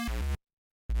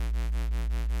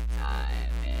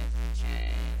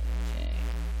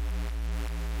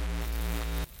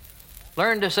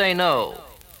Learn to say no.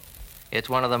 It's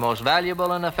one of the most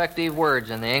valuable and effective words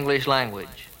in the English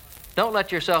language. Don't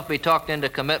let yourself be talked into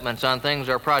commitments on things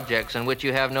or projects in which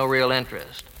you have no real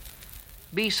interest.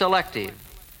 Be selective.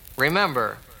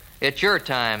 Remember, it's your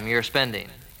time you're spending.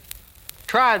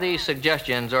 Try these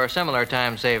suggestions or similar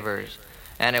time savers,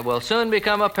 and it will soon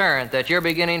become apparent that you're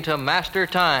beginning to master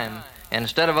time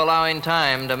instead of allowing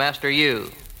time to master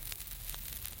you.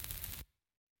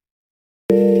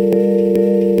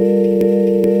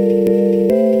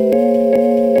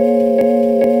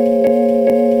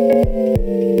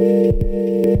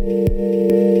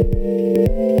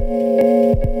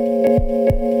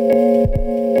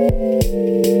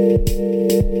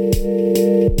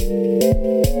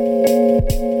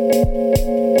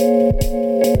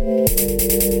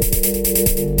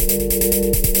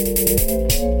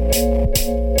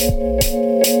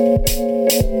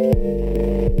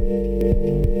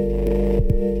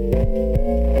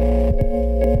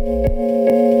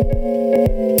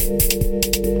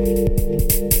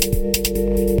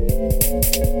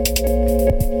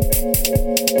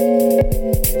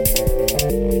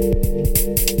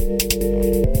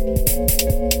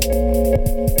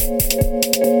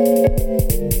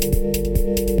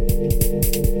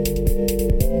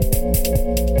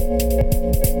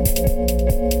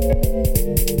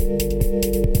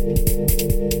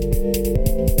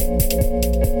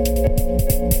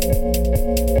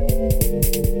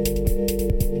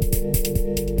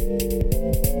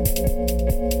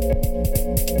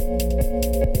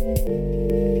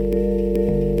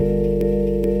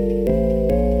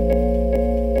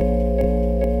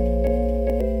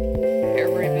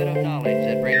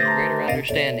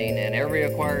 And every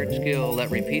acquired skill that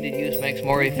repeated use makes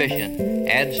more efficient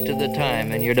adds to the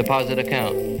time in your deposit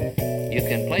account. You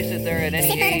can place it there at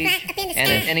any age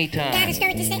and at any time,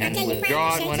 and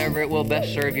withdraw it whenever it will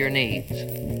best serve your needs.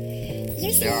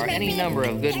 There are any number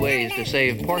of good ways to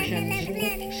save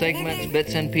portions, segments,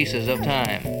 bits, and pieces of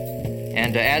time,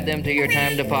 and to add them to your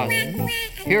time deposit.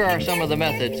 Here are some of the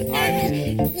methods I've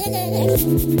used.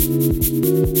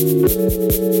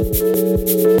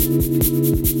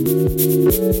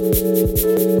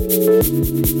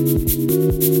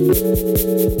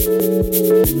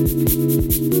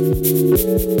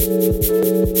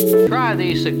 Try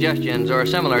these suggestions or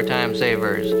similar time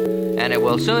savers, and it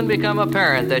will soon become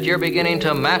apparent that you're beginning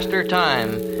to master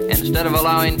time instead of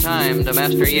allowing time to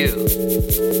master you.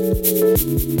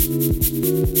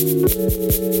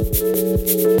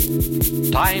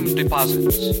 Time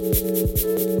deposits.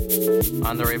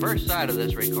 On the reverse side of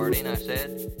this recording, I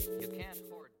said,